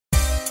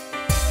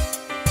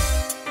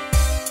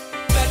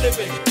And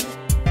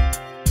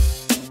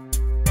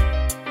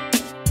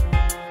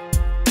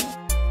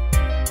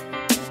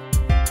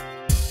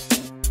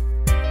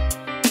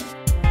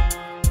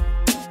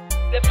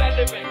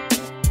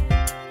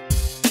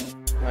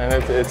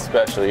it's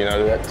special, you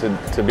know,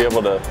 to be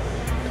able to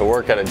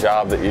work at a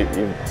job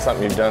that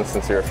something you've done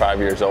since you were 5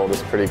 years old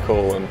is pretty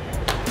cool, and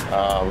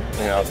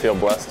you know, I feel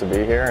blessed to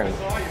be here, and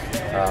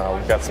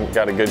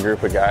got a good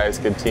group of guys,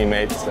 good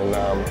teammates, and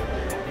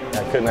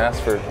I couldn't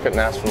ask for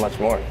much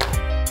more.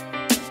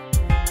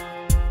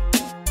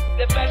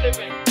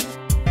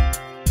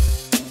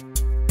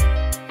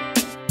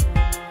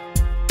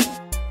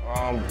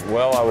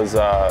 Well, I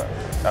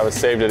was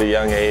saved at a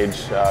young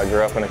age.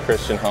 Grew up in a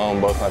Christian home.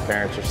 Both my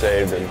parents are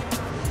saved, and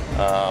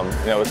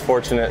you know, I was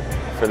fortunate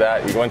for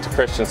that. You went to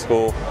Christian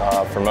school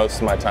for most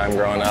of my time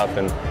growing up,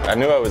 and I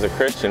knew I was a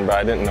Christian, but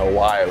I didn't know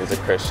why I was a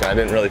Christian. I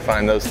didn't really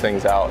find those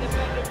things out.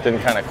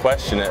 Didn't kind of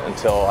question it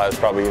until I was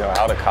probably, you know,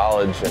 out of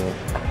college,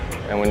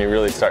 and when you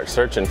really start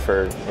searching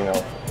for, you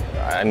know,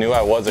 I knew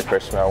I was a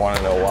Christian, but I wanted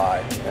to know why.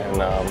 And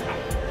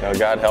you know,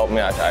 God helped me.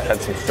 I had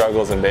some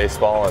struggles in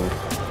baseball and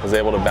was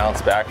able to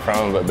bounce back from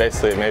them, but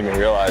basically it made me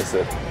realize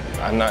that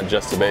I'm not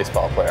just a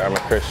baseball player. I'm a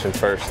Christian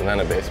first and then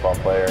a baseball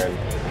player. And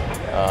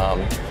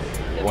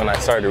when I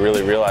started to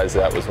really realize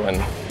that was when,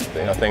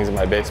 you know, things in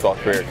my baseball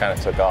career kind of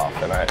took off.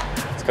 And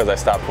it's because I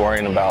stopped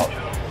worrying about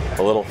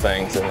the little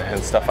things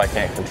and stuff I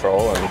can't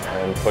control,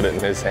 and put it in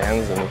His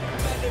hands. And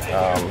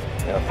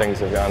you know, things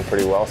have gone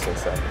pretty well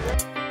since then.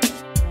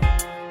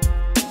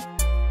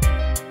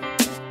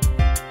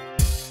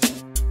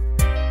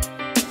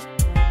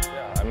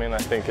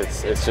 I think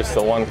it's just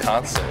the one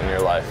constant in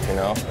your life, you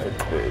know.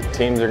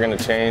 Teams are going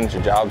to change,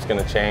 your job's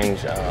going to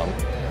change.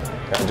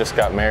 I just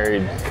got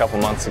married a couple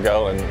months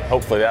ago, and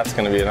hopefully that's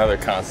going to be another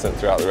constant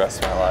throughout the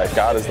rest of my life.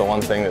 God is the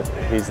one thing that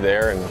He's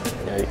there, and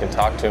you know, you can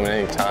talk to Him at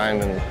any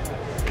time, and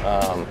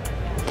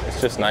it's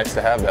just nice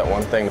to have that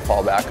one thing to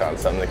fall back on,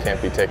 something that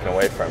can't be taken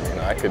away from you. You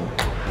know, I could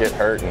get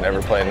hurt and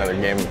never play another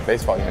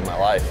baseball game in my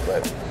life,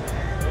 but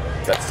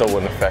that still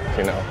wouldn't affect,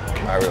 you know,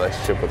 my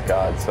relationship with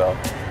God. So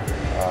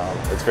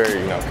it's very,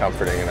 you know,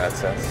 comforting in that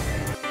sense.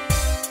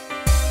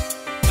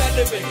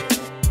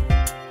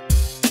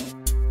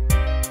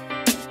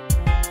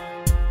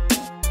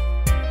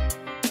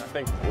 I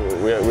think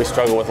we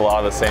struggle with a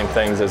lot of the same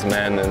things as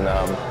men, and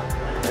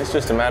it's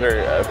just a matter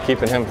of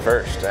keeping Him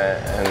first.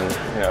 And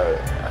you know,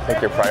 I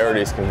think your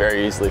priorities can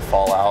very easily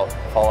fall out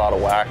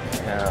of whack.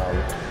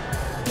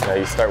 You know,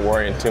 you start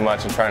worrying too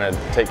much and trying to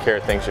take care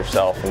of things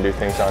yourself and do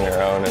things on your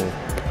own, and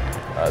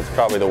it's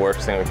probably the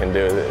worst thing we can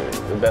do.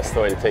 The best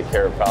way to take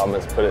care of a problem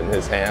is put it in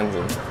His hands,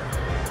 and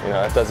you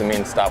know, that doesn't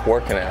mean stop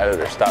working at it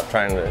or stop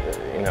trying to,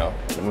 you know,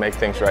 make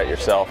things right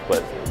yourself,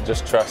 but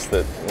just trust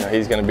that, you know,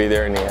 He's going to be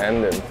there in the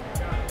end, and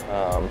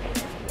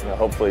you know,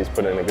 hopefully He's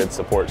put in a good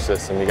support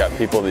system. You got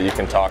people that you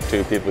can talk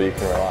to, people you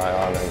can rely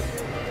on, and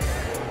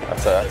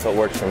that's what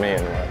works for me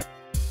anyway.